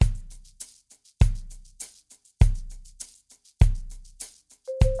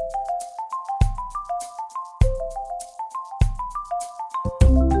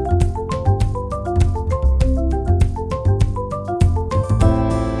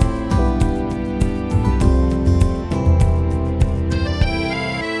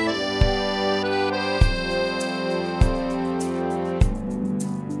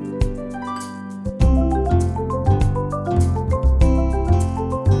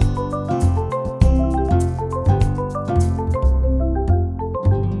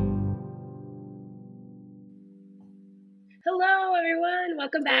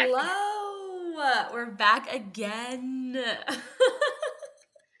back again.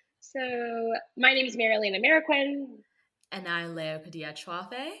 So, my name is Marilena Mariquin. And I'm Leo Kadia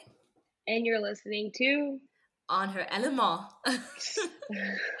Chwafe. And you're listening to On Her Element.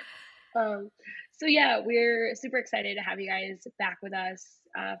 So yeah, we're super excited to have you guys back with us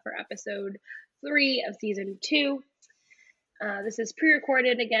for episode 3 of season 2. This is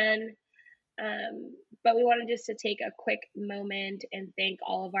pre-recorded again, but we wanted just to take a quick moment and thank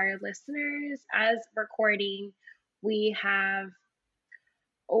all of our listeners. As recording, we have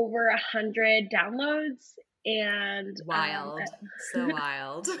over 100 downloads, and wild. So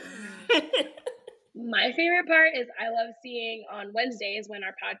wild. My favorite part is I love seeing on Wednesdays when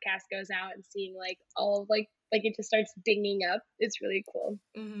our podcast goes out and seeing like all of like it just starts dinging up. It's really cool.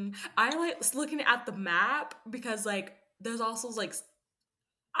 Mm-hmm. I like looking at the map because like there's also like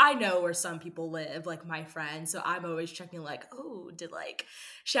I know where some people live, like my friends, so I'm always checking like, oh, did like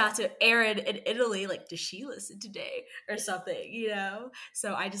shout out to Erin in Italy, like does she listen today or something, you know?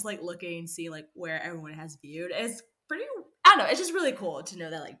 So I just like looking and see like where everyone has viewed. It's pretty, I don't know, it's just really cool to know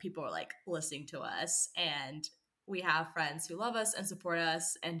that like people are like listening to us and we have friends who love us and support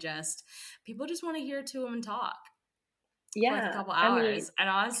us and just people just want to hear two women talk for like a couple hours. And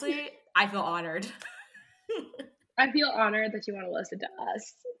honestly, I feel honored. I feel honored that you want to listen to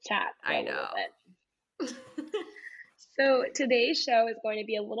us chat for a little bit. So today's show is going to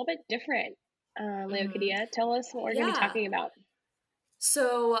be a little bit different. Leo Kadia, tell us what we're going to be talking about.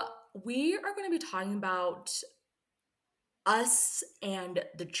 So we are going to be talking about us and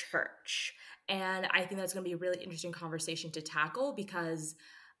the church. And I think that's going to be a really interesting conversation to tackle because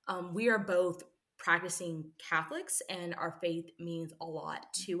we are both practicing Catholics and our faith means a lot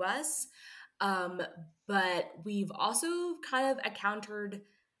to us. But we've also kind of encountered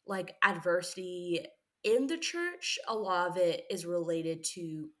like adversity in the church. A lot of it is related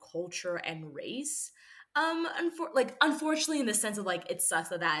to culture and race. Unfortunately, in the sense of like it sucks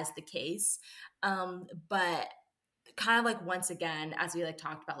that is the case. But kind of like once again, as we like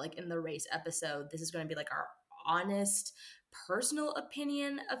talked about like in the race episode, this is going to be like our honest personal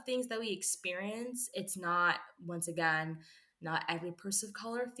opinion of things that we experience. It's not, once again, not every person of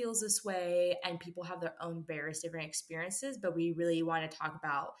color feels this way and people have their own various different experiences, but we really want to talk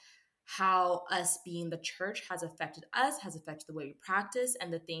about how us being the church has affected us, has affected the way we practice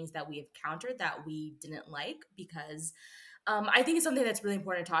and the things that we have encountered that we didn't like, because I think it's something that's really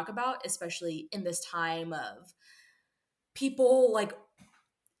important to talk about, especially in this time of people like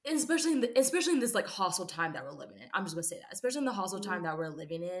especially in this like hostile time that we're living in. I'm just gonna say that, especially in the hostile time that we're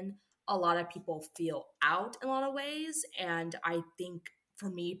living in, a lot of people feel out in a lot of ways. And I think for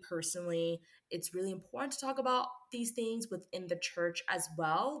me personally, it's really important to talk about these things within the church as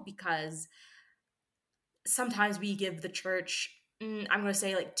well, because sometimes we give the church, I'm gonna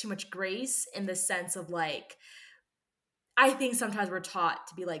say like too much grace in the sense of like, I think sometimes we're taught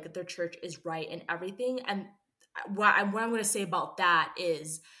to be like the church is right in everything. And what I'm going to say about that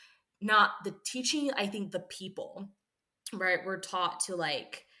is not the teaching. I think the people, right? We're taught to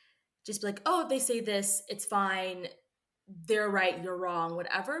like just be like, oh, if they say this, it's fine. They're right, you're wrong,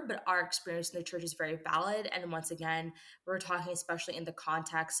 whatever. But our experience in the church is very valid. And once again, we're talking especially in the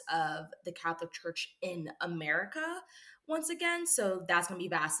context of the Catholic Church in America, once again. So that's going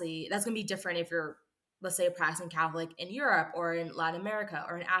to be different if you're, let's say, a practicing Catholic in Europe or in Latin America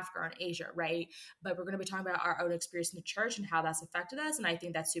or in Africa or in Asia, right? But we're going to be talking about our own experience in the church and how that's affected us. And I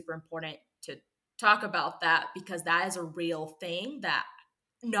think that's super important to talk about that because that is a real thing that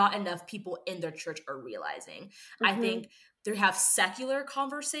not enough people in their church are realizing. I think they have secular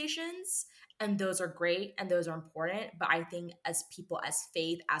conversations and those are great and those are important. But I think as people, as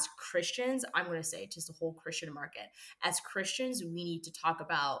faith, as Christians, I'm going to say just the whole Christian market, as Christians, we need to talk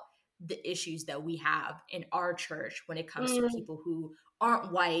about the issues that we have in our church when it comes to people who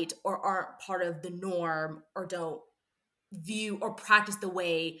aren't white or aren't part of the norm or don't view or practice the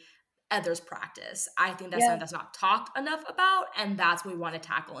way others practice. I think that's something that's not talked enough about, and that's what we want to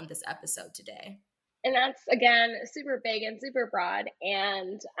tackle in this episode today. And that's, again, super big and super broad.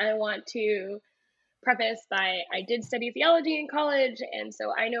 And I want to preface by I did study theology in college, and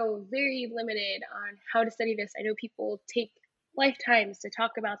so I know very limited on how to study this. I know people take lifetimes to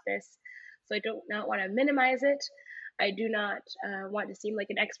talk about this, so I do not want to minimize it. I do not want to seem like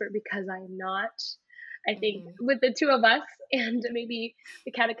an expert because I'm not. I think with the two of us and maybe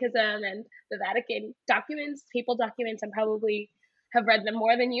the Catechism and the Vatican documents, papal documents, I probably have read them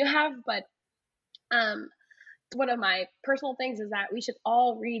more than you have, but one of my personal things is that we should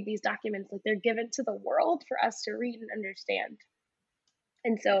all read these documents like they're given to the world for us to read and understand.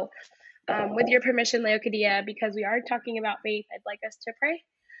 And so, with your permission, Leocadia, because we are talking about faith, I'd like us to pray.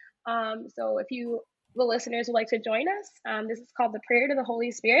 So if you the listeners would like to join us. This is called the Prayer to the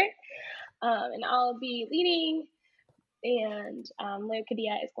Holy Spirit, and I'll be leading, and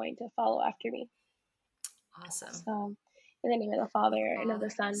Leocadia is going to follow after me. Awesome. So, in the name of the Father, and of the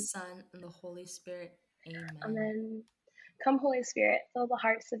Father, Son, Son, and the Holy Spirit. Amen. Amen. Come, Holy Spirit, fill the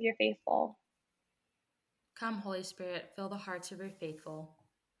hearts of your faithful, Come, Holy Spirit, fill the hearts of your faithful,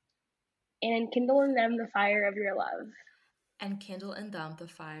 and enkindle in them the fire of your love. and kindle in them the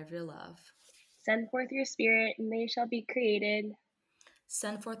fire of your love. Send forth your Spirit, and they shall be created,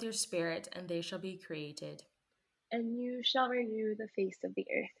 Send forth your Spirit, and they shall be created, and you shall renew the face of the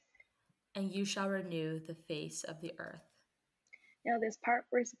earth. and you shall renew the face of the earth. Now, this part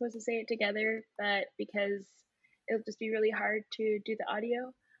we're supposed to say it together, but because it'll just be really hard to do the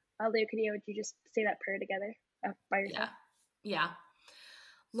audio, Leocadia, would you just say that prayer together by yourself? Yeah.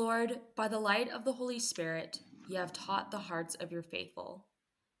 Lord, by the light of the Holy Spirit, you have taught the hearts of your faithful.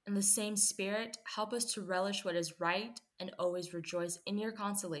 In the same Spirit, help us to relish what is right and always rejoice in your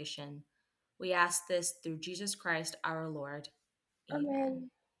consolation. We ask this through Jesus Christ our Lord. Amen. Amen.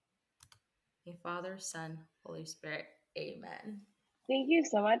 In Father, Son, Holy Spirit. Amen. Thank you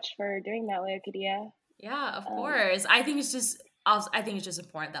so much for doing that, Leocadia. Yeah, of course. I think it's just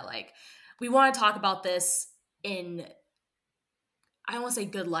important that like we want to talk about this in, I don't want to say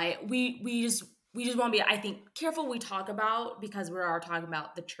good light. We just want to be, I think, careful we talk about, because we are talking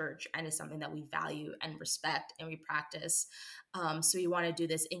about the church and it's something that we value and respect and we practice. So we want to do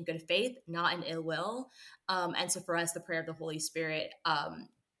this in good faith, not in ill will. And so for us, the prayer of the Holy Spirit,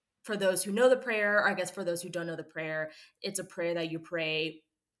 for those who know the prayer, or I guess for those who don't know the prayer, it's a prayer that you pray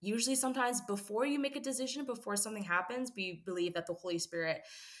usually sometimes before you make a decision, before something happens. We believe that the Holy Spirit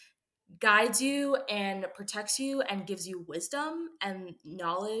guides you and protects you and gives you wisdom and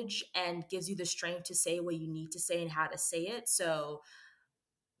knowledge and gives you the strength to say what you need to say and how to say it. So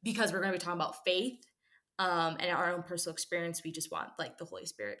because we're going to be talking about faith, and our own personal experience, we just want like the Holy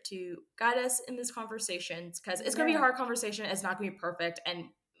Spirit to guide us in this conversation, because it's going to be a hard conversation. It's not going to be perfect and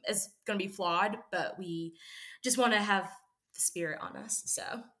it's going to be flawed, but we just want to have the Spirit on us. So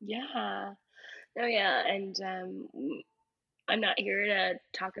Yeah. Oh, yeah. And I'm not here to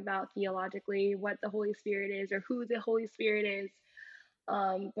talk about theologically what the Holy Spirit is or who the Holy Spirit is,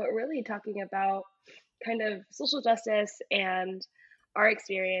 but really talking about kind of social justice and our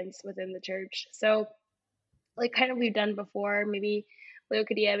experience within the church. So, like, kind of we've done before, maybe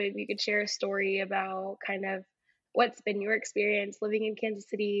Leocadia, maybe you could share a story about kind of what's been your experience living in Kansas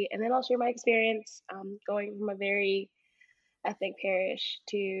City, and then I'll share my experience going from a very ethnic parish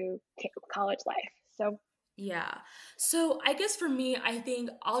to college life. So, yeah. So I guess for me, I think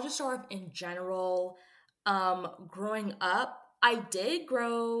I'll just start off in general. Growing up, I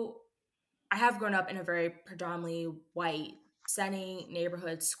have grown up in a very predominantly white setting,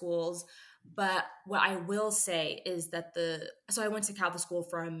 neighborhood schools. But what I will say is that so I went to Catholic school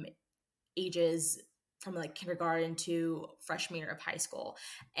ages from like kindergarten to freshman year of high school.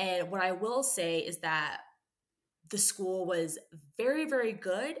 And what I will say is that the school was very, very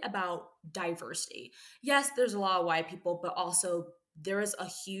good about diversity. Yes, there's a lot of white people, but also there's a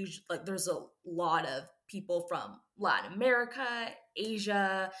lot of people from Latin America,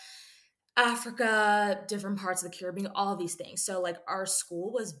 Asia, Africa, different parts of the Caribbean, all these things. So like our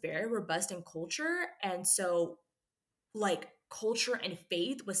school was very robust in culture. And so like culture and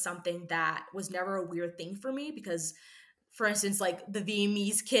faith was something that was never a weird thing for me, because for instance, like the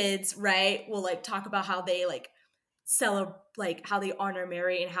Vietnamese kids, right, will like talk about how they like celebrate, like how they honor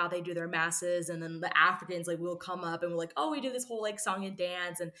Mary and how they do their masses. And then the Africans like will come up and we're like, oh, we do this whole like song and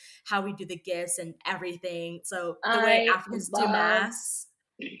dance and how we do the gifts and everything. So the way I Africans do love, mass,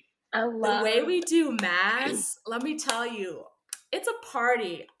 I the way love, we do mass, let me tell you, it's a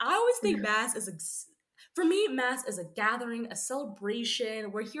party. I always think mass is for me, mass is a gathering, a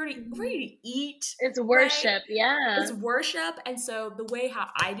celebration. We're here to eat, it's right? worship. Yeah. It's worship. And so the way how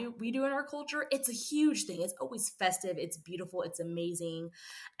we do in our culture, it's a huge thing. It's always festive, it's beautiful, it's amazing.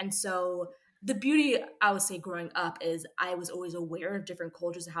 And so the beauty, I would say, growing up is I was always aware of different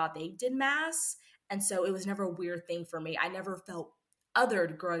cultures and how they did mass. And so it was never a weird thing for me. I never felt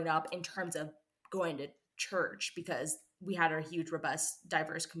othered growing up in terms of going to church, because we had a huge, robust,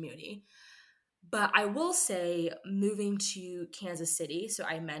 diverse community. But I will say, moving to Kansas City, so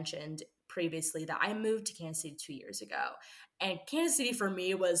I mentioned previously that I moved to Kansas City 2 years ago. And Kansas City for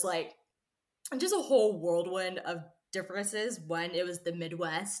me was like just a whole whirlwind of differences. One, it was the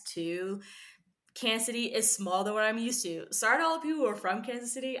Midwest. Two, Kansas City is smaller than what I'm used to. Sorry to all the people who are from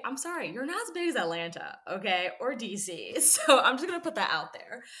Kansas City. I'm sorry, you're not as big as Atlanta, okay? Or DC. So I'm just gonna put that out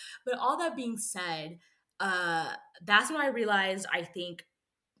there. But all that being said, that's when I realized, I think,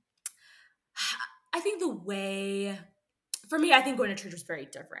 I think the way, for me, I think going to church was very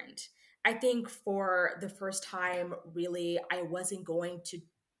different. I think for the first time, really, I wasn't going to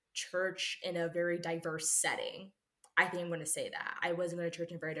church in a very diverse setting. I think I'm going to say that. I wasn't going to church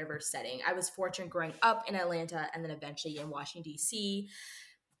in a very diverse setting. I was fortunate growing up in Atlanta and then eventually in Washington, D.C.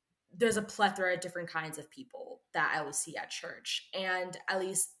 There's a plethora of different kinds of people that I will see at church. And at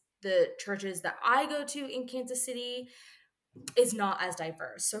least the churches that I go to in Kansas City, is not as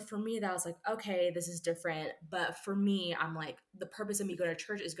diverse. So for me, that was like, okay, this is different. But for me, I'm like, the purpose of me going to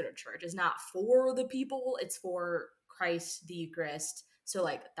church is go to church. It's not for the people, it's for Christ, the Eucharist. So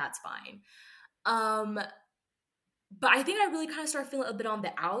like that's fine. Um, but I think I really kind of started feeling a bit on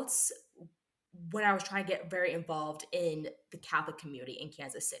the outs when I was trying to get very involved in the Catholic community in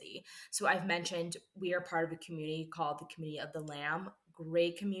Kansas City. So I've mentioned we are part of a community called the Community of the Lamb,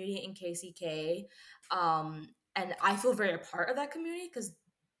 great community in KCK. And I feel very a part of that community because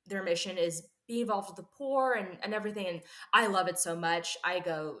their mission is be involved with the poor and everything. And I love it so much. I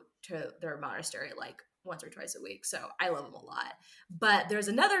go to their monastery like once or twice a week. So I love them a lot. But there's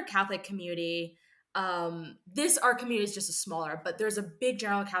another Catholic community, this our community is just a smaller, but there's a big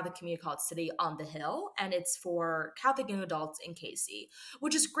general Catholic community called City on the Hill, and it's for Catholic young adults in KC,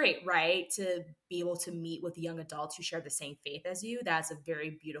 which is great, right? To be able to meet with young adults who share the same faith as you. That's a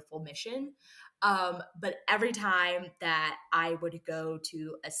very beautiful mission. But every time that I would go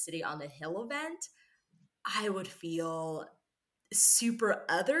to a City on the Hill event, I would feel super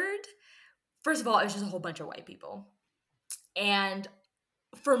othered. First of all, it was just a whole bunch of white people. And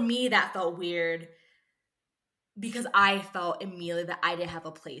for me, that felt weird because I felt immediately that I didn't have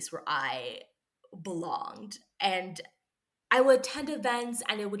a place where I belonged. And I would attend events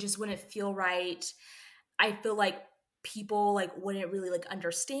and it would just wouldn't feel right. I feel like people like wouldn't really like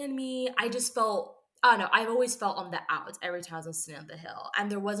understand me. I just felt, I don't know, I've always felt on the outs every time I was sitting on the hill.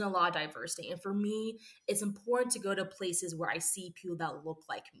 And there wasn't a lot of diversity. And for me, it's important to go to places where I see people that look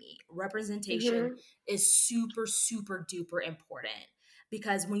like me. Representation Mm-hmm. is super, super duper important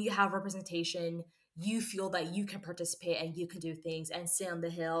because when you have representation, you feel that you can participate and you can do things. And sitting on the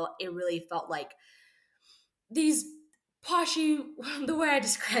hill, it really felt like these poshy, the way I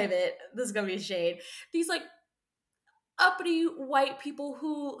describe it, this is gonna be a shade. These like uppity white people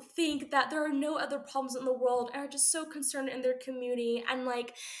who think that there are no other problems in the world and are just so concerned in their community and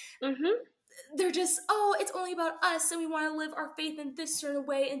like Mm-hmm. they're just, oh, it's only about us and we want to live our faith in this certain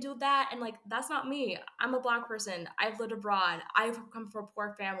way and do that. And like that's not me. I'm a black person. I've lived abroad. I've come from a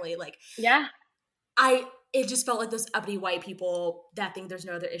poor family. Like Yeah. I it just felt like those uppity white people that think there's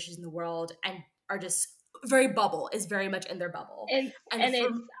no other issues in the world and are just very bubble, is very much in their bubble. And And for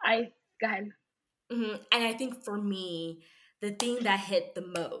it's I go ahead. and I think for me, the thing that hit the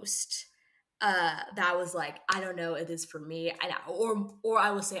most, that was like, I don't know, it is for me, and or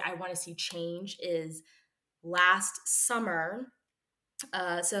I would say I want to see change is last summer.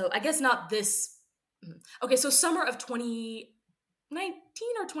 So I guess not this. Okay, so summer of 2019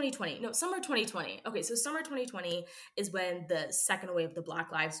 or 2020? No, summer 2020. Okay, so summer 2020 is when the second wave of the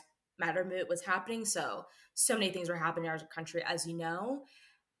Black Lives Matter movement was happening. So many things were happening in our country, as you know,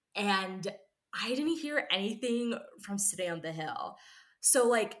 and I didn't hear anything from City on the Hill. So,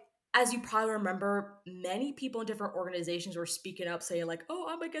 like, as you probably remember, many people in different organizations were speaking up saying, like, oh,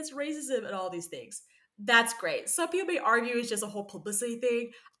 I'm against racism and all these things. That's great. Some people may argue it's just a whole publicity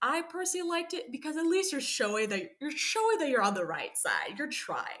thing. I personally liked it because at least you're on the right side. You're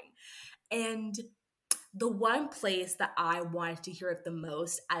trying. And the one place that I wanted to hear it the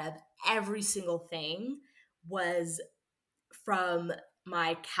most out of every single thing was from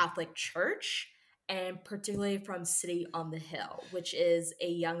my Catholic church and particularly from City on the Hill, which is a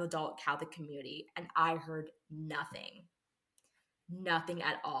young adult Catholic community. And I heard nothing, nothing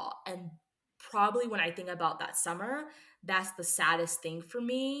at all. And probably when I think about that summer, that's the saddest thing for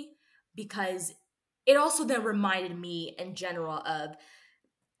me because it also then reminded me in general of,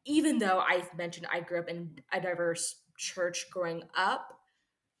 even though I mentioned I grew up in a diverse church growing up,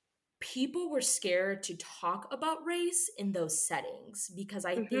 people were scared to talk about race in those settings because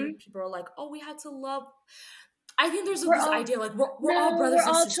I Mm-hmm. think people are like, oh, we had to love. I think there's We're this all idea like we're all no, we're brothers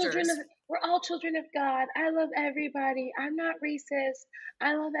and all children of sisters, God. I love everybody. I'm not racist.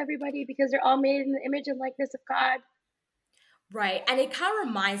 I love everybody because they're all made in the image and likeness of God. right? And it kind of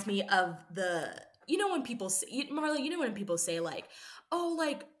reminds me of when people say, Marla, when people say like, oh,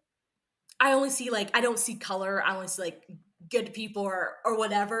 like I only see like I don't see color, I only see like good people or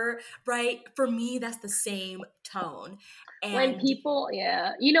whatever, right? For me, that's the same tone, When and people,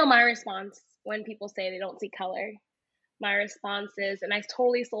 yeah, you know my response when people say they don't see color. My response is, and I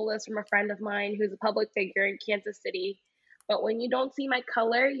totally stole this from a friend of mine who's a public figure in Kansas City, But when you don't see my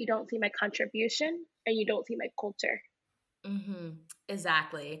color, you don't see my contribution, and you don't see my culture. Mhm.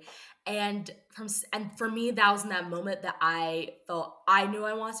 Exactly. And for me, that was in that moment that I felt I knew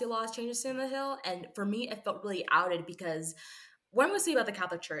I want to see a lot of changes in the Hill. And for me, it felt really outed because what we say about the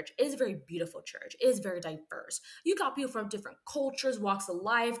Catholic Church, it is a very beautiful church. It is very diverse. You got people from different cultures, walks of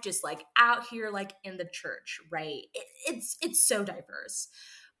life, just like out here, like in the church, right? It's so diverse.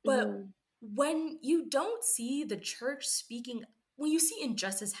 But Hmm. when you don't see the church speaking, when you see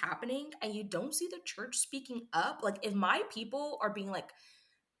injustice happening and you don't see the church speaking up, like if my people are being like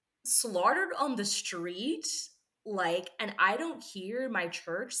slaughtered on the street, like, and I don't hear my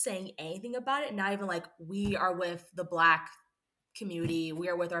church saying anything about it, not even like we are with the black community, we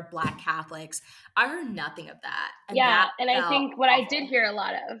are with our black Catholics. I heard nothing of that. And Yeah, that and I felt think awful. what I did hear a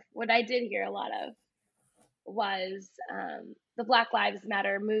lot of was the Black Lives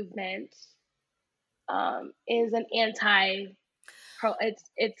Matter movement is an anti pro.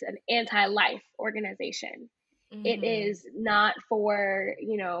 It's an anti life organization. It Hmm. is not for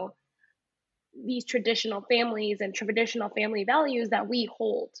these traditional families and traditional family values that we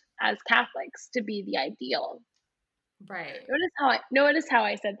hold as Catholics to be the ideal. Right. Notice how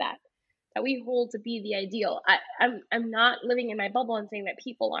I said that we hold to be the ideal. I'm not living in my bubble and saying that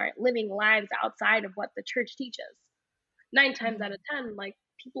people aren't living lives outside of what the church teaches. 9 times out of Hmm. 10, like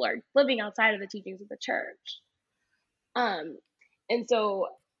people are living outside of the teachings of the church. Um, and so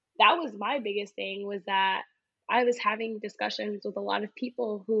that was my biggest thing was that I was having discussions with a lot of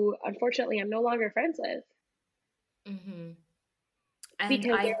people who unfortunately I'm no longer friends with Hmm. And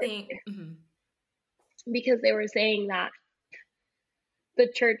because I think, mhm. they were saying that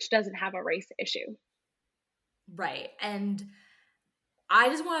the church doesn't have a race issue. Right. And I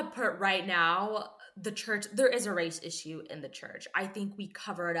just want to put right now the church, there is a race issue in the church. I think we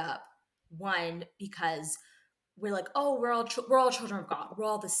cover it up. One, because we're like, oh, we're all children of God. We're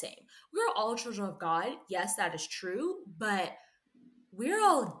all the same. We're all children of God. Yes, that is true, but we're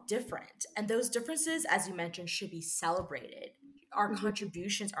all different. And those differences, as you mentioned, should be celebrated. Our Hmm.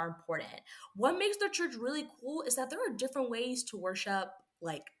 contributions are important. What makes the church really cool is that there are different ways to worship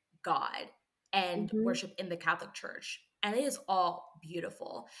like God and Hmm. worship in the Catholic Church. And it is all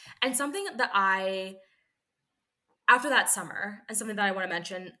beautiful. And something that I after that summer, and something that I want to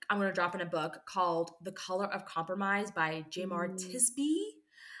mention, I'm going to drop in a book called The Color of Compromise by Jamar Mm. Tisby.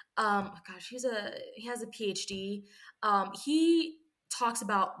 Oh gosh, he has a PhD. He talks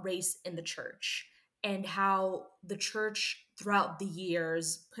about race in the church and how the church throughout the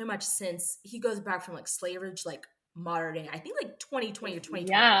years, pretty much since he goes back from like slavery to like modern day, I think like 2020 or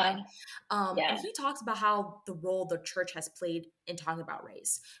Yeah, 2021. And yeah, he talks about how the role the church has played in talking about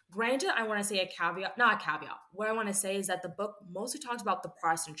race. Granted, I want to say a caveat, not a caveat. What I want to say is that the book mostly talks about the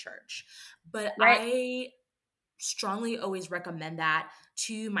Protestant church, but right. I strongly always recommend that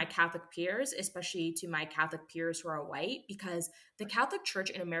to my Catholic peers, especially to my Catholic peers who are white, because the Catholic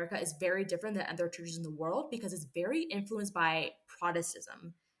Church in America is very different than other churches in the world because it's very influenced by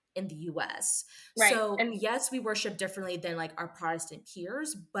Protestantism in the US. Right. So, And yes, we worship differently than like our Protestant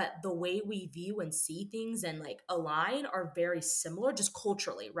peers, but the way we view and see things and like align are very similar just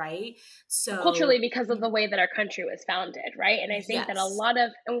culturally, right? culturally, So, because of the way that our country was founded, right? And I think that yes.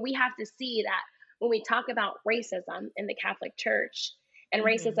 and we have to see that when we talk about racism in the Catholic Church and Mhm.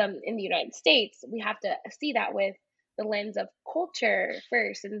 racism in the United States, we have to see that with the lens of culture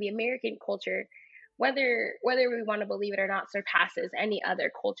first, and the American culture, whether we want to believe it or not, surpasses any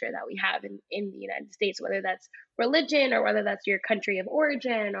other culture that we have in the United States, whether that's religion or whether that's your country of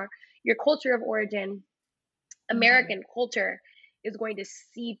origin or your culture of origin. Mhm. American culture is going to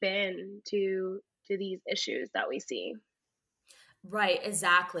seep in to these issues that we see. Right,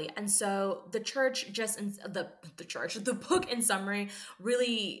 exactly. And so the church just in the church, the book in summary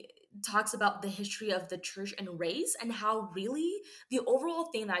really talks about the history of the church and race and how really the overall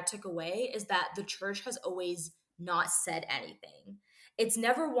thing that I took away is that the church has always not said anything. It's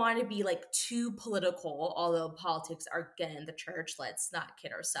never wanted to be like too political, although politics are getting in the church, let's not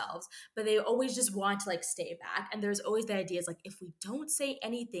kid ourselves. But they always just want to like stay back. And there's always the idea is like if we don't say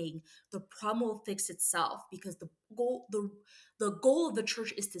anything, the problem will fix itself because the goal of the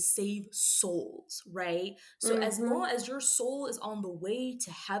church is to save souls, right? So as Hmm. long as your soul is on the way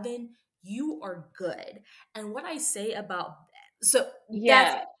to heaven, you are good. And what I say about so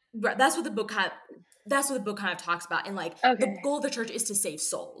that's Yeah. that's what the book kind of that's what the book kind of talks about. And like the Okay. goal of the church is to save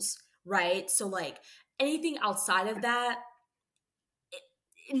souls, right? So like anything outside of that,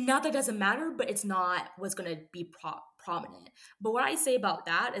 not that it doesn't matter, but it's not what's going to be prominent. But what I say about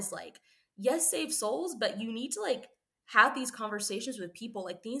that is like, yes, save souls, but you need to like have these conversations with people.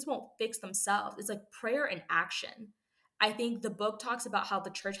 Like things won't fix themselves. It's like prayer and action. I think the book talks about how the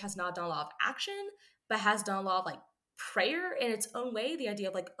church has not done a lot of action, but has done a lot of like prayer in its own way. The idea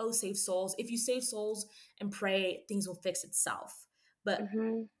of like, oh, save souls. If you save souls and pray, things will fix itself. But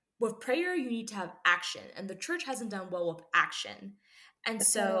Mm-hmm. with prayer, you need to have action, and the church hasn't done well with action. And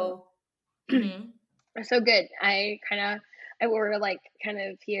So so, mhm, so good. I were like kind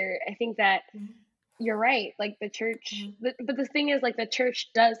of here. I think that mhm, you're right. Like the church, mhm. but the thing is, like the church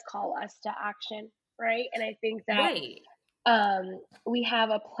does call us to action, right? And I think that Right. we have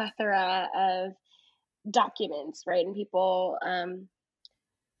a plethora of documents, right? And people,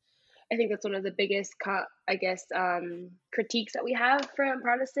 I think that's one of the biggest, I guess, critiques that we have from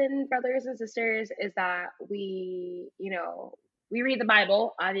Protestant brothers and sisters is that we read the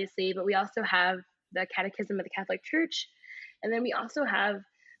Bible, obviously, but we also have the Catechism of the Catholic Church. And then we also have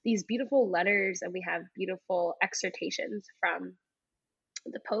these beautiful letters and we have beautiful exhortations from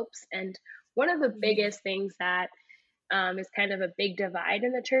the popes. And one of the Mhm, biggest things that is kind of a big divide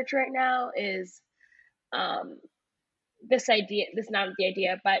in the church right now is um, this idea, this not the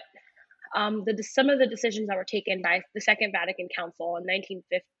idea, but some of the decisions that were taken by the Second Vatican Council in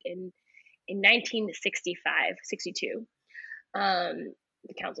 1950 in 1965, 62.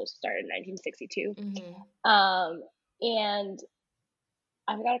 The council started in 1962. mhm, Um, and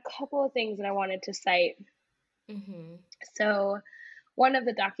I've got a couple of things that I wanted to cite. mhm, So one of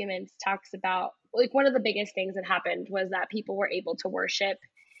the documents talks about, like, one of the biggest things that happened was that people were able to worship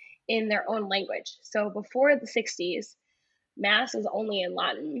in their own language. So before the 60s, Mass was only in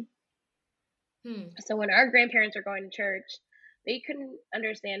Latin. hmm, So when our grandparents were going to church, they couldn't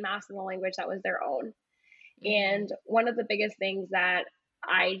understand Mass in the language that was their own. mhm, And one of the biggest things that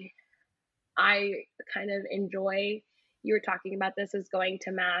I kind of enjoy, you were talking about this, is going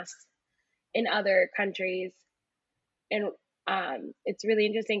to Mass in other countries. And it's really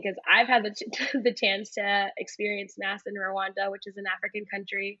interesting because I've had the chance to experience Mass in Rwanda, which is an African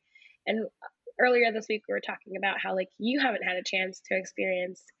country. And earlier this week, we were talking about how, like, you haven't had a chance to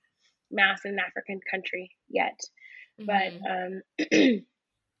experience Mass in an African country yet. But mhm,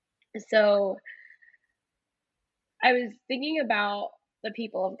 so I was thinking about the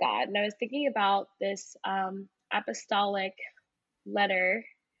people of God, and I was thinking about this apostolic letter.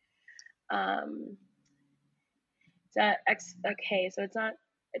 Um, okay, so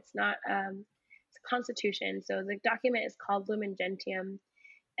it's a constitution. So the document is called Lumen Gentium,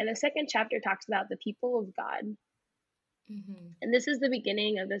 and the second chapter talks about the people of God, mhm, and this is the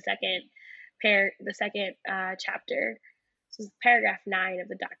beginning of the second chapter. This is paragraph 9 of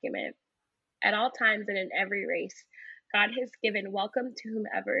the document. At all times and in every race, God has given welcome to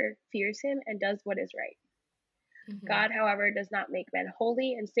whomever fears him and does what is right. mhm, God, however, does not make men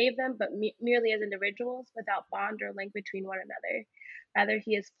holy and save them, but merely as individuals without bond or link between one another. Rather,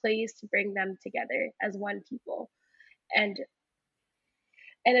 he is pleased to bring them together as one people, and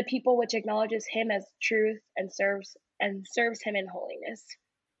a people which acknowledges him as truth and serves him in holiness.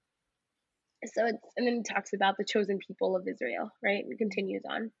 So and then it talks about the chosen people of Israel, right? It continues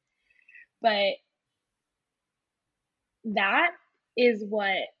on. But that is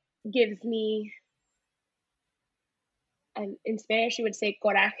what gives me, in Spanish you would say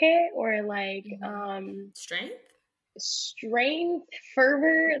coraje, or like mhm. Strength? strength,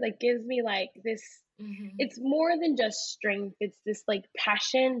 fervor, like gives me like this. Mhm, It's more than just strength. It's this like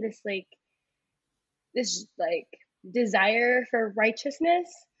passion, this like desire for righteousness,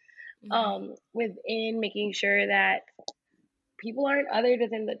 mhm, within making sure that people aren't othered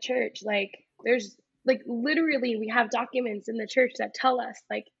within the church. Like there's like literally we have documents in the church that tell us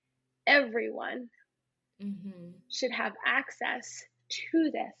like everyone mhm, should have access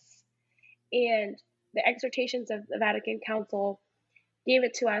to this. And the exhortations of the Vatican Council gave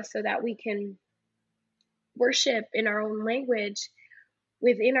it to us so that we can worship in our own language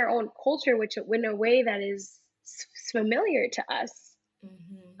within our own culture, which in a way that is familiar to us.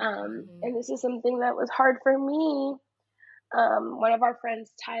 mhm, And mhm. this is something that was hard for me. One of our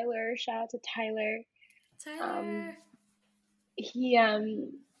friends, Tyler, shout out to Tyler. Um, Tyler. he,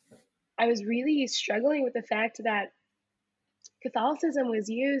 I was really struggling with the fact that Catholicism was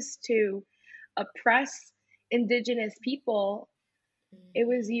used to oppress indigenous people. It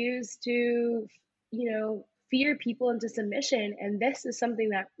was Mhm, used to, fear people into submission. And this is something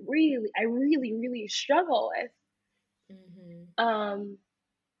that I really, really struggle with. mhm, Um,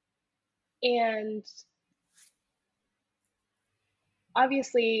 and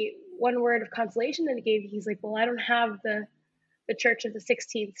obviously, one word of consolation that he gave, he's like, well, I don't have the church of the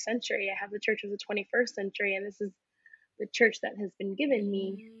 16th century. I have the church of the 21st century. And this is the church that has been given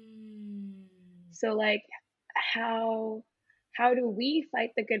me. mm. So, like, how how do we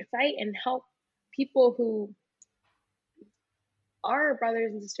fight the good fight and help people who our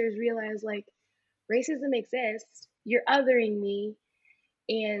brothers and sisters realize like racism exists, you're othering me,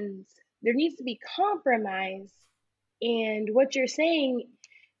 and there needs to be compromise. And what you're saying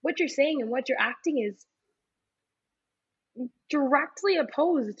and what you're acting is directly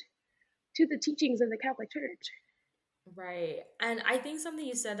opposed to the teachings of the Catholic Church. Right. And I think something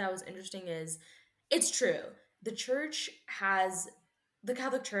you said that was interesting is it's true. The church has the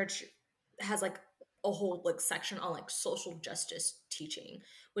Catholic Church has like a whole like section on like social justice teaching,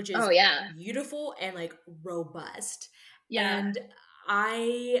 which Oh is yeah. beautiful and like robust. Yeah. And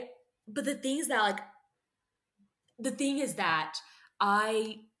I but the thing is that like the thing is that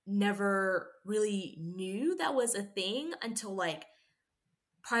I never really knew that was a thing until like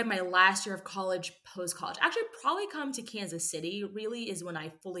probably my last year of college, post college. Actually, probably come to Kansas City really is when I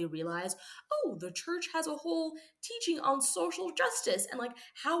fully realized, oh, the church has a whole teaching on social justice and like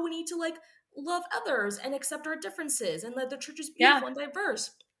how we need to like love others and accept our differences and that the church is Yeah. beautiful and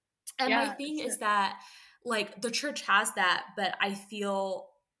diverse. And my Yeah. thing is that like the church has that, but I feel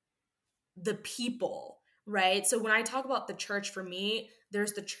the people, right? So when I talk about the church, for me,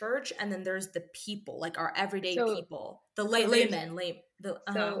 there's the church and then there's the people, like our everyday So people, the so there's laymen, the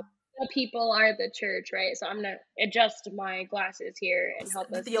so the people are the church, right? So I'm gonna adjust my glasses here and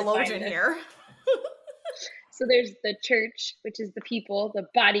help the us define theologian this. here. So there's the church, which is the people, the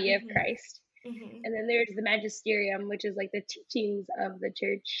body of Hmm. Christ. Hmm. And then there's the magisterium, which is like the teachings of the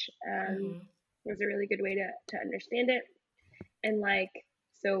church. Hmm. Was a really good way to understand it. And like,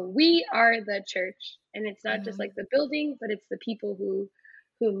 so we are the church, and it's not just like Hmm. the building, but it's the people who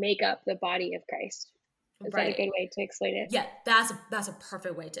make up the body of Christ. Is that a Right. good way to explain Yeah, that's a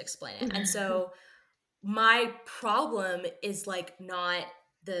perfect way to explain it. And it? so my problem is like not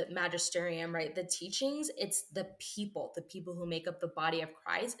the magisterium, right? The teachings, it's the people who make up the body of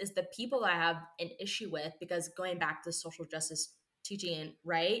Christ is the people I have an issue with because going back to social justice teaching,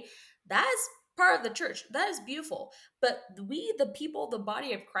 right? That is part of the church. That is beautiful. But we, the people, the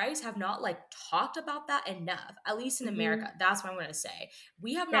body of Christ, have not like talked about that enough, at least in Hmm. America. That's what I'm gonna say.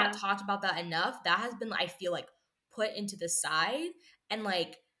 We have not Yeah, talked about that enough. That has been, I feel like, put into the side and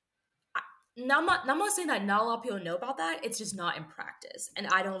like I'm not saying that not a lot of people know about that. It's just not in practice, and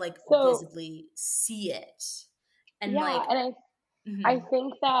I don't like so visibly see it. And yeah, like, and I mhm,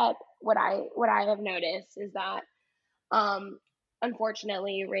 think that what I have noticed is that um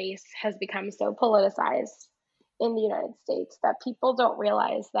unfortunately race has become so politicized in the United States that people don't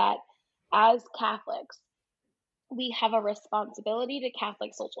realize that as Catholics we have a responsibility to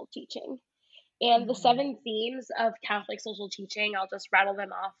Catholic social teaching. And the mhm, 7 themes of Catholic social teaching, I'll just rattle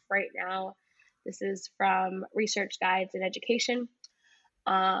them off right now. This is from Research Guides in Education.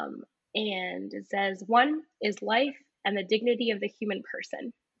 Um, and it says one is life and the dignity of the human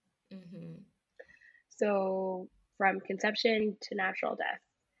person. mhm, So, from conception to natural death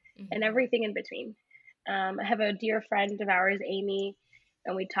and mhm, everything in between. I have a dear friend of ours, Amy,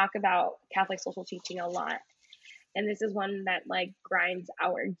 and we talk about Catholic social teaching a lot. And this is one that like grinds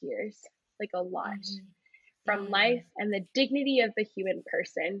our gears like a lot. mhm, From life mm, and the dignity of the human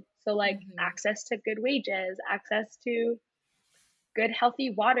person. So, like, mhm, access to good wages, access to good,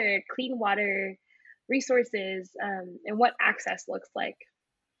 healthy water, clean water, resources, and what access looks like.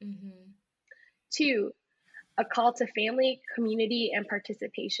 mhm, 2, a call to family, community, and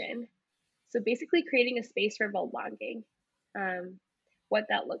participation. So, basically, creating a space for belonging, um, what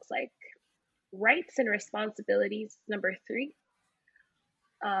that looks like. Rights and responsibilities, number 3.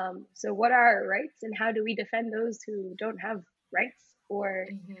 So, what are our rights and how do we defend those who don't have rights or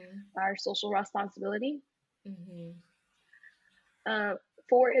mhm, our social responsibility? mhm,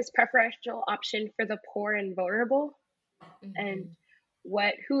 4 is preferential option for the poor and vulnerable. And mhm,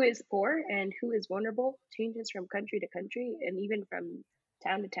 who is poor and who is vulnerable changes from country to country and even from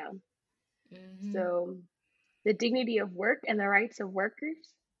town to town. mhm, So the dignity of work and the rights of workers,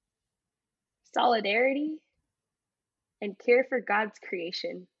 solidarity, and care for God's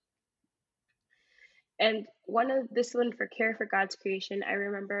creation. And this one for care for God's creation, I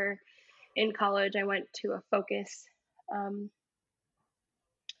remember in college I went to a focus um,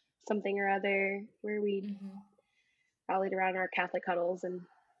 something or other where we mhm, rallied around our Catholic huddles and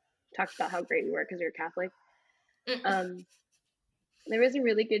talked about how great we were because we were Catholic. mm, Um, there was a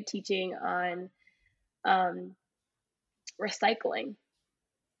really good teaching on um, recycling,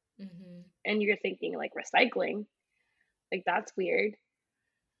 mhm, and you're thinking like recycling, like that's weird,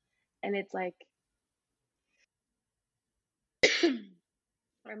 and it's like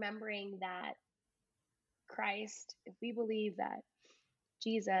remembering that Christ, if we believe that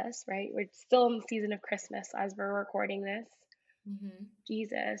Jesus, right? We're still in the season of Christmas as we're recording this. mhm,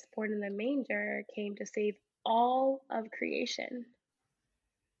 Jesus, born in the manger, came to save all of creation.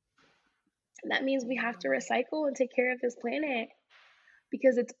 That means we have to Mm, recycle and take care of this planet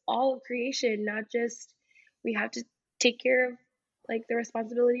because it's all of creation, not just we have to take care of like the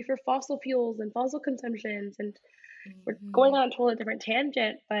responsibility for fossil fuels and fossil consumptions, and we're going mhm. on a totally different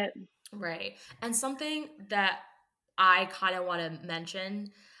tangent, but Right. And something that I kind of want to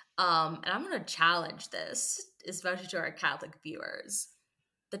mention, and I'm going to challenge this, especially to our Catholic viewers.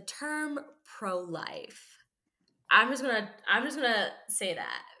 The term pro-life. I'm just gonna say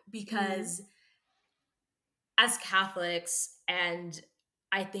that mm, because as Catholics, and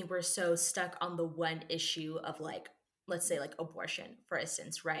I think we're so stuck on the one issue of like, let's say like abortion, for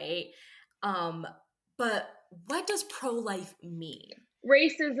instance, right? Um, but what does pro-life mean?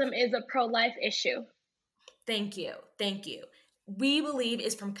 racism is a pro-life issue. Thank you. Thank you. We believe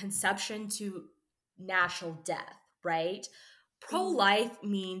is from conception to natural death, right? Pro Mm, life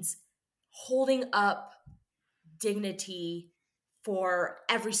means holding up dignity for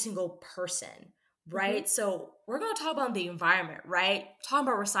every single person, hmm right? So we're going to talk about the environment, right? Talking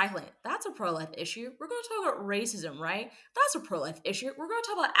about recycling, that's a pro life issue. We're going to talk about racism, right? That's a pro life issue. We're going to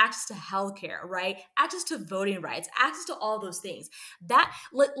talk about access to healthcare, right? Access to voting rights, access to all those things.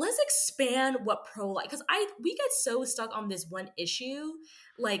 Let's expand what pro life, because I we get so stuck on this one issue,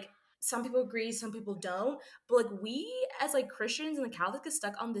 like. Some people agree, some people don't. But like we as like Christians and the Catholics get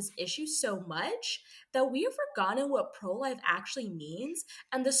stuck on this issue so much that we have forgotten what pro-life actually means.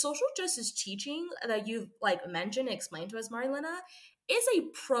 And the social justice teaching that you've like mentioned and explained to us, Marilena, is a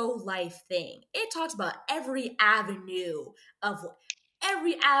pro-life thing. It talks about every avenue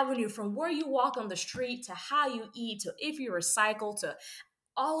from where you walk on the street to how you eat to if you recycle to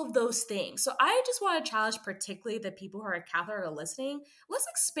all of those things. So I just want to challenge particularly the people who are Catholic or listening. Let's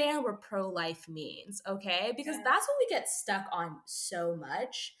expand what pro-life means, okay? Because yeah, that's what we get stuck on so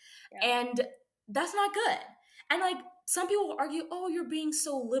much. yeah, And that's not good. And like some people will argue, oh, you're being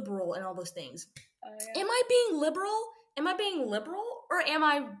so liberal and all those things. yeah. Am I being liberal? Am I being liberal? Or am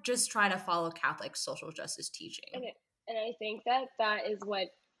I just trying to follow Catholic social justice teaching? and it, and I think that that is what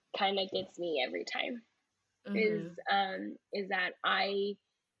kind of gets me every time Mm-hmm. is that I'm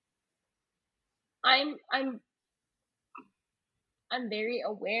I'm very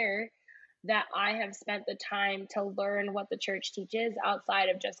aware that I have spent the time to learn what the church teaches outside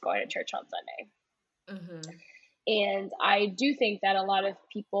of just going to church on Sunday. Mm-hmm. And I do think that a lot of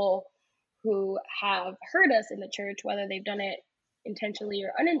people who have heard us in the church, whether they've done it intentionally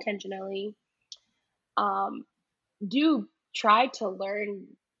or unintentionally, um, do try to learn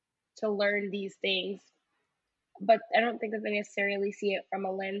these things, but I don't think that they necessarily see it from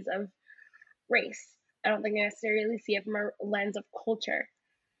a lens of race. I don't think they necessarily see it from a lens of culture.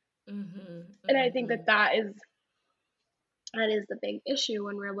 Mm-hmm. And I think Mm-hmm. that that is the big issue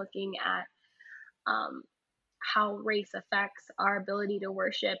when we're looking at um, how race affects our ability to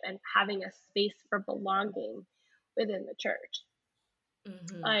worship and having a space for belonging within the church.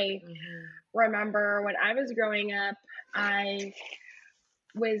 Mm-hmm. I Mm-hmm. remember when I was growing up, I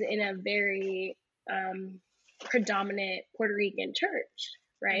was in a very predominant Puerto Rican church,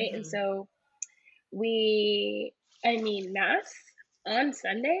 right? And Mm-hmm. so we, I mean, Mass on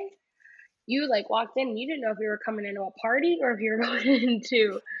Sunday, you like walked in and you didn't know if you were coming into a party or if you were going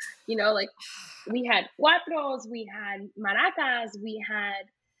into, like we had cuatros, we had maracas, we had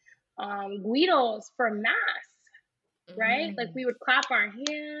guidos for Mass, right? Like Mm-hmm. we would clap our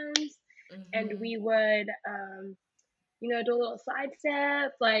hands and Mm-hmm. we would, do a little side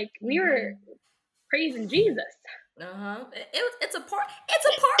step. Like we were Mm-hmm. praising Jesus. Uh-huh. It's a part. It's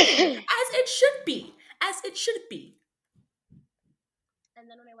a party, as it should be. As it should be. And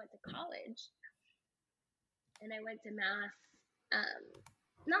then when I went to college and I went to Mass,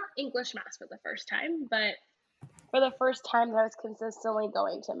 not English Mass for the first time, but for the first time that I was consistently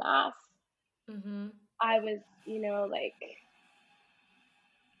going to Mass, Mm-hmm. I was, like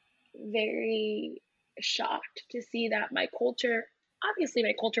very shocked to see that my culture, obviously,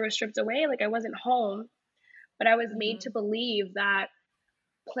 my culture was stripped away. Like I wasn't home, but I was made to Mm-hmm. believe that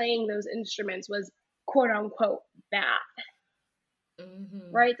playing those instruments was quote unquote bad,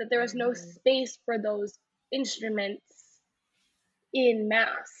 Mm-hmm. right? That there was no Mm-hmm. space for those instruments in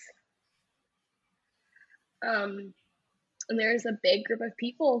Mass. Um, and there's a big group of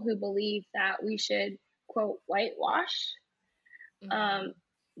people who believe that we should quote whitewash um, Mm-hmm.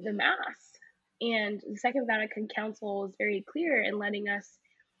 the Mass. And the Second Vatican Council is very clear in letting us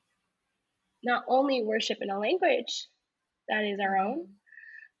not only worship in a language that is our own, Mm-hmm.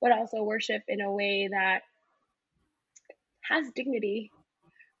 but also worship in a way that has dignity,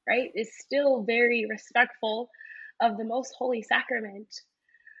 right? Is still very respectful of the most holy sacrament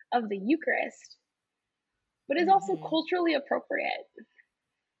of the Eucharist. but is also Mm-hmm. culturally appropriate,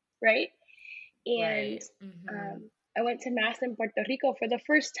 right? And Right. Mm-hmm. I went to mass in Puerto Rico for the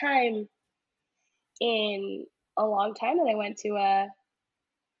first time in a long time, and I went to a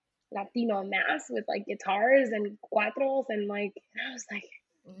Latino mass with like guitars and cuatros, and like, and I was like,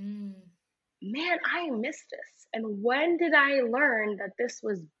 Mm. man, I miss this. And when did I learn that this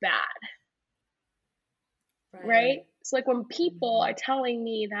was bad? Right? Right. So, like, when people Mm-hmm. are telling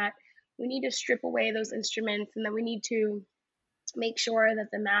me that we need to strip away those instruments and that we need to make sure that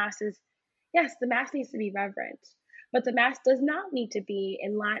the mass is, yes, the mass needs to be reverent, but the mass does not need to be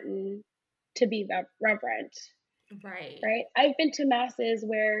in Latin to be reverent, Right. right? I've been to masses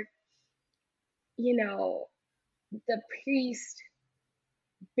where, you know, the priest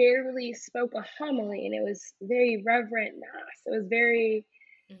barely spoke a homily and it was very reverent mass. It was very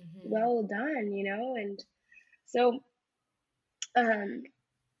Mm-hmm. well done, and so um,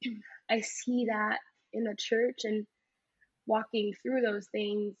 I see that in the church and walking through those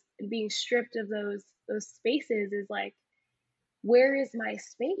things and being stripped of those spaces is like, where is my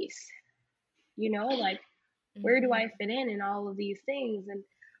space? Like, where do I Mm-hmm. fit in all of these things? And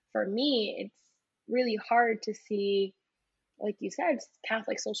for me, it's really hard to see, like you said,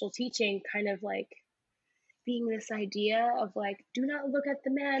 Catholic social teaching kind of like being this idea of like, do not look at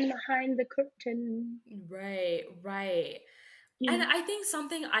the man behind the curtain. Right. Right. You And know, I think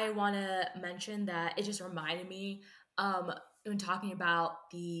something I want to mention that it just reminded me, um, when talking about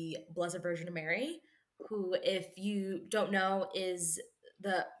the Blessed Virgin Mary, who, if you don't know, is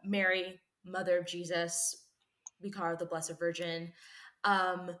the Mary, Mother of Jesus. We call her the Blessed Virgin.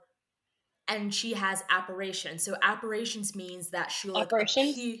 Um, and she has apparitions. So apparitions means that she'll like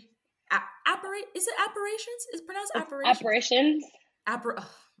apparitions. appear. Apparate is it apparitions? Is it pronounced It's apparitions? apparitions. Oh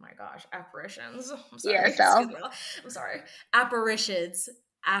my gosh, apparitions. I'm sorry. Excuse ESL. me. I'm sorry. Apparitions.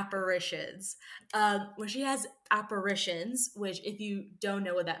 Apparitions. When she has apparitions, which if you don't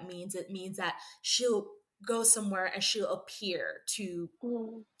know what that means, it means that she'll go somewhere and she'll appear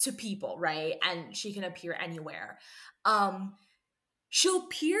Mm. to people, right? And she can appear anywhere. Um, she'll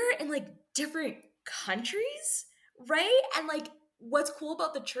appear in like different countries, right? And like what's cool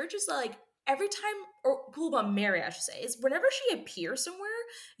about the church is that, like, every time, or cool about Mary, I should say, is whenever she appears somewhere,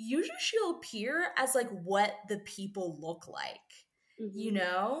 usually she'll appear as like what the people look like. You Hmm.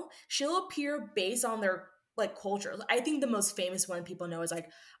 know, she'll appear based on their like culture. I think the most famous one people know is like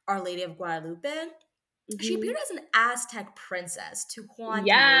Our Lady of Guadalupe. She Hmm. appeared as an Aztec princess to Juan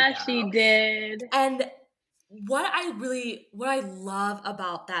Yeah, she Diego. did. And what I love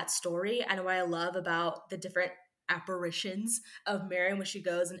about that story, and what I love about the different apparitions of Mary when she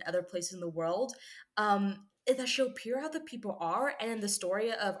goes in other places in the world, is that she'll appear how the people are. And in the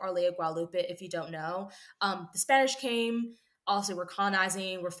story of Our Lady of Guadalupe, if you don't know, the Spanish came. Also, we're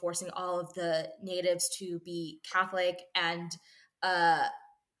colonizing. We're forcing all of the natives to be Catholic, and uh,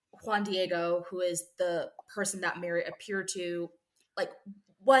 Juan Diego, who is the person that Mary appeared to, like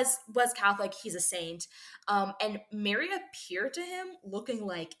was Catholic. He's a saint, and Mary appeared to him looking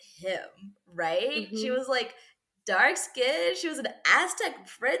like him. Right? She Hmm. was like dark skin. She was an Aztec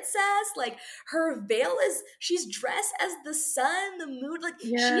princess. Like, her veil is, she's dressed as the sun, the moon. Like, she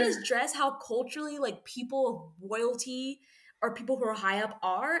Yeah. is dressed how culturally like people of royalty or people who are high up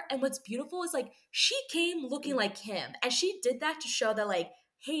are. And what's beautiful is like she came looking like him, and she did that to show that, like,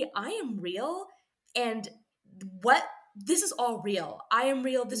 hey, I am real, and what this is all real. I am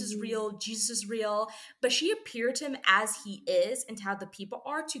real. This is Hmm. real. Jesus is real. But she appeared to him as he is and how the people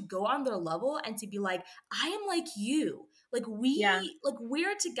are, to go on their level and to be like, I am like you. Yeah. Like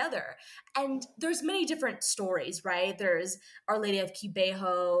we're together. And there's many different stories, right? There's Our Lady of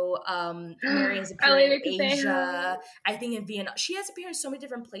Kibeho. Mary has Our appeared in Lady Cupejo. Asia. I think in Vienna. She has appeared in so many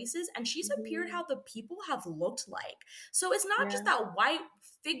different places, and she's appeared Hmm. how the people have looked like. So it's not just Yeah. that white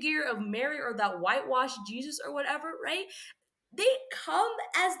figure of Mary or that whitewashed Jesus or whatever, right? They come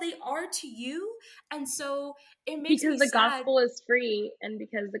as they are to you. And so it makes Because me the sad. gospel is free, and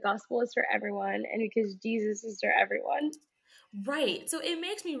because the gospel is for everyone, and because Jesus is for everyone. Right. So it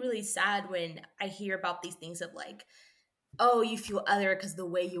makes me really sad when I hear about these things of like, oh, you feel other because the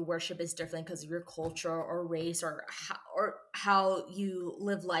way you worship is different because of your culture or race, or how you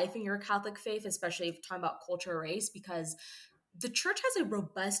live life in your Catholic faith, especially if you're talking about culture or race, because the church has a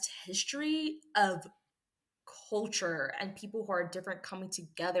robust history of culture and people who are different coming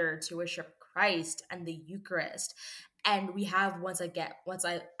together to worship Christ and the Eucharist. And we have,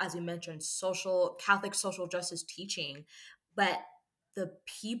 as we mentioned, social Catholic social justice teaching, but the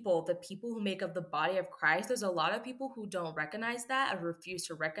people who make up the body of Christ, there's a lot of people who don't recognize that or refuse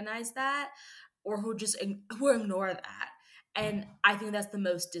to recognize that, or who ignore that. And I think that's the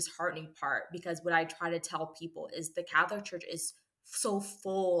most disheartening part, because what I try to tell people is the Catholic Church is so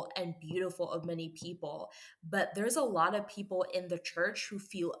full and beautiful of many people, but there's a lot of people in the church who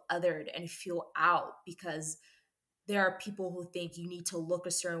feel othered and feel out because there are people who think you need to look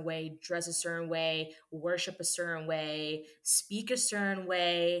a certain way, dress a certain way, worship a certain way, speak a certain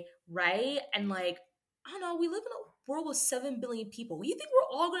way, right? And like, I don't know, we live in a world with 7 billion people. You think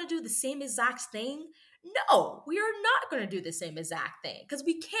we're all going to do the same exact thing? No, we are not going to do the same exact thing because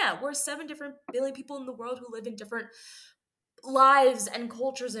we can't. We're 7 different billion people in the world who live in different lives and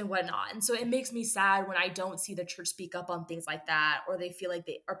cultures and whatnot. And so it makes me sad when I don't see the church speak up on things like that, or they feel like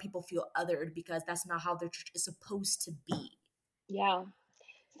or people feel othered because that's not how their church is supposed to be. Yeah.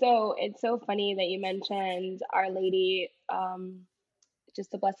 So it's so funny that you mentioned Our Lady, just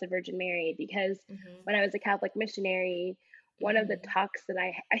the Blessed Virgin Mary, because Mm-hmm. when I was a Catholic missionary, one of the Mm-hmm. talks that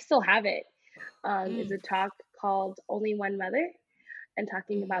I still have it, is Mm. a talk called Only One Mother, and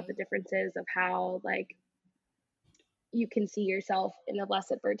talking about the Mm-hmm. differences of how, like, you can see yourself in the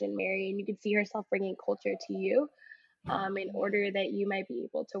Blessed Virgin Mary, and you can see yourself bringing culture to you, in Mm-hmm. order that you might be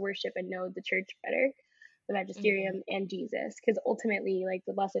able to worship and know the church better, the Mm-hmm. magisterium and Jesus. Because ultimately, like,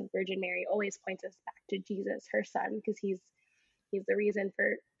 the Blessed Virgin Mary always points us back to Jesus, her son, because he's the reason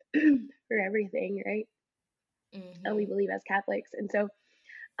for for everything, right? And we Mm-hmm. believe as Catholics. And so,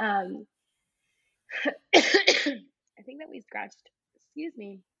 um, I think that we scratched, excuse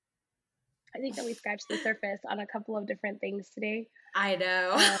me, I think that we scratched the surface on a couple of different things today. I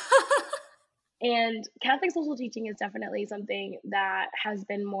know. Um, and Catholic social teaching is definitely something that has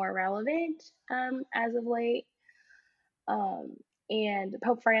been more relevant, as of late. Um, and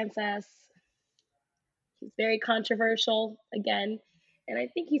Pope Francis, he's very controversial again. And I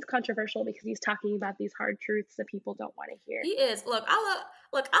think he's controversial because he's talking about these hard truths that people don't want to hear. He is.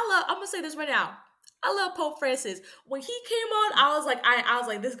 I'm gonna say this right now. I love Pope Francis. When he came on, I was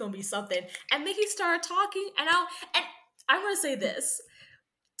like, this is gonna be something. And then he started talking, and I'm gonna say this.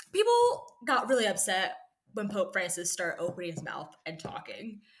 People got really upset when Pope Francis started opening his mouth and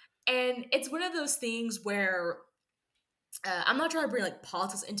talking. And it's one of those things where I'm not trying to bring like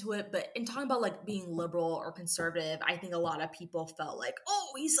politics into it, but in talking about like being liberal or conservative, I think a lot of people felt like, oh,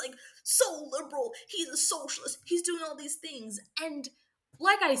 he's like so liberal, he's a socialist, he's doing all these things. And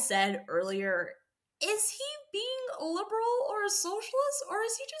like I said earlier, is he being a liberal or a socialist, or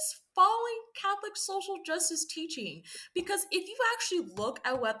is he just following Catholic social justice teaching? Because if you actually look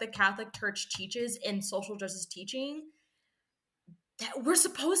at what the Catholic Church teaches in social justice teaching, that we're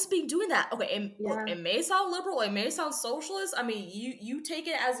supposed to be doing that. Okay, and look, Yeah, it may sound liberal, it may sound socialist. I mean, you take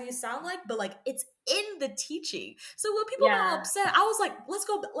it as you sound like, but like it's in the teaching. So when people got yeah, upset, I was like,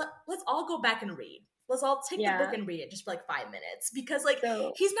 let's all go back and read. Let's all take the book yeah. and read it just for like 5 minutes, because like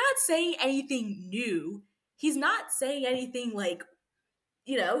So, he's not saying anything new. He's not saying anything like,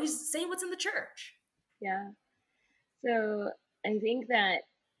 he's saying what's in the church. yeah. So I think that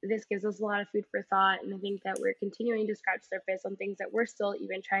this gives us a lot of food for thought, and I think that we're continuing to scratch the surface on things that we're still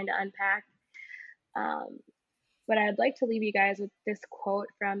even trying to unpack. Um, but I'd like to leave you guys with this quote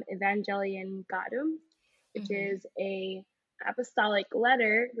from Evangelion Gaudium, which Mm-hmm. is a apostolic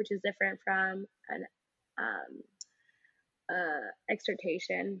letter, which is different from an um,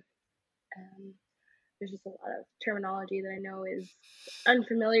 exhortation. Um, there's just a lot of terminology that I know is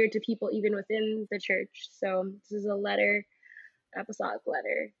unfamiliar to people even within the church. So this is a letter, apostolic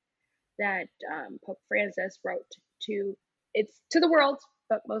letter that, Pope Francis wrote to, it's to the world,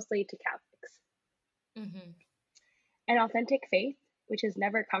 but mostly to Catholics. Mm-hmm. An authentic faith, which is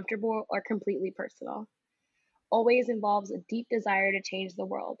never comfortable or completely personal, always involves a deep desire to change the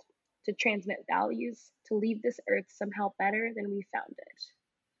world, to transmit values, to leave this earth somehow better than we found it.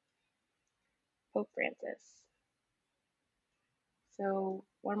 Pope Francis. So,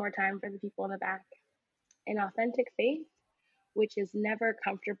 one more time for the people in the back. An authentic faith, which is never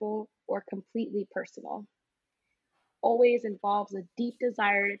comfortable or completely personal, always involves a deep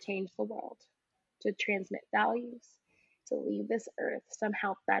desire to change the world, to transmit values, to leave this earth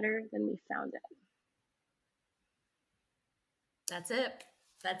somehow better than we found it. That's it.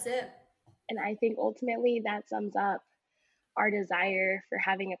 That's it. And I think ultimately that sums up our desire for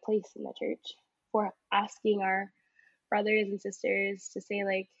having a place in the church, for asking our brothers and sisters to say,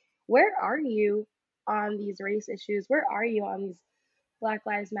 like, where are you on these race issues? Where are you on these Black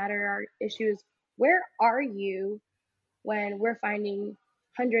Lives Matter issues? Where are you when we're finding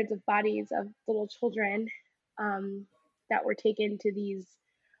hundreds of bodies of little children, that were taken to these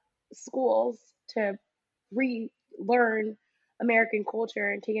schools to relearn American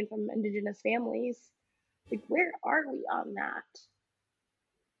culture and taken from indigenous families? Like, where are we on that?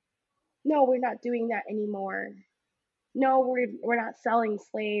 No, we're not doing that anymore. no, we're not selling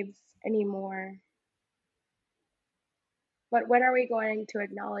slaves anymore. But when are we going to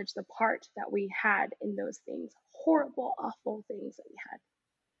acknowledge the part that we had in those things? Horrible, awful things that we had.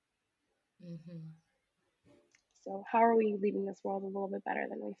 Mm-hmm. So how are we leaving this world a little bit better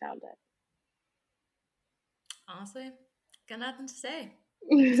than we found Honestly, got nothing to say.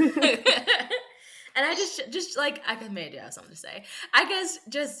 it? And I just like I could maybe have something to say. I guess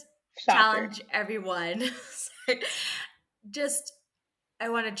just Shocker. challenge everyone. Just I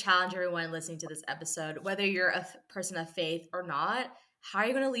want to challenge everyone listening to this episode, whether you're a person of faith or not. How are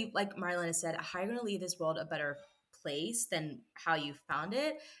you going to leave? Like Marlena said, how are you going to leave this world a better place than how you found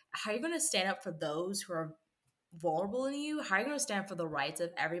it? How are you going to stand up for those who are vulnerable in you? How are you going to stand for the rights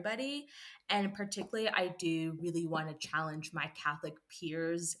of everybody? And particularly, I do really want to challenge my Catholic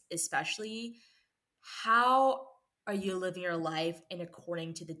peers, especially. How are you living your life in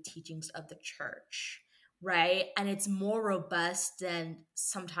according to the teachings of the church? Right. And it's more robust than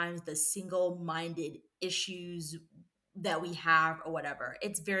sometimes the single minded issues that we have or whatever.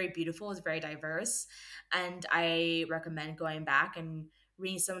 It's very beautiful, it's very diverse. And I recommend going back and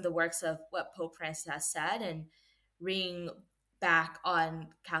reading some of the works of what Pope Francis has said and reading back on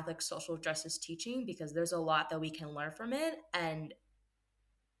Catholic social justice teaching because there's a lot that we can learn from it. And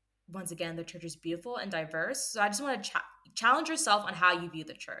once again, the church is beautiful and diverse. So I just want to challenge yourself on how you view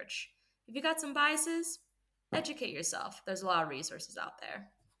the church. If you got some biases, educate yourself. There's a lot of resources out there.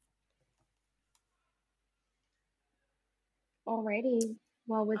 Alrighty.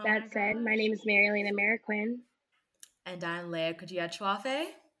 Well, with Oh my that said, my gosh. name is Marilena Mariquin, And I'm Leah Kujiachuafe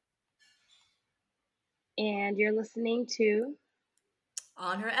and you're listening to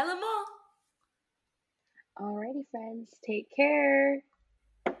on her element. Alrighty, friends. Take care.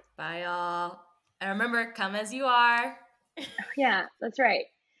 Bye, y'all. And remember, come as you are. Yeah, that's right.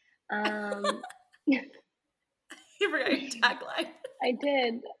 Um, You forgot your tagline. I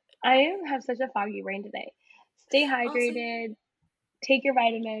did. I have such a foggy brain today. Stay Also, hydrated, take your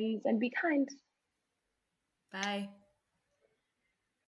vitamins, and be kind. bye.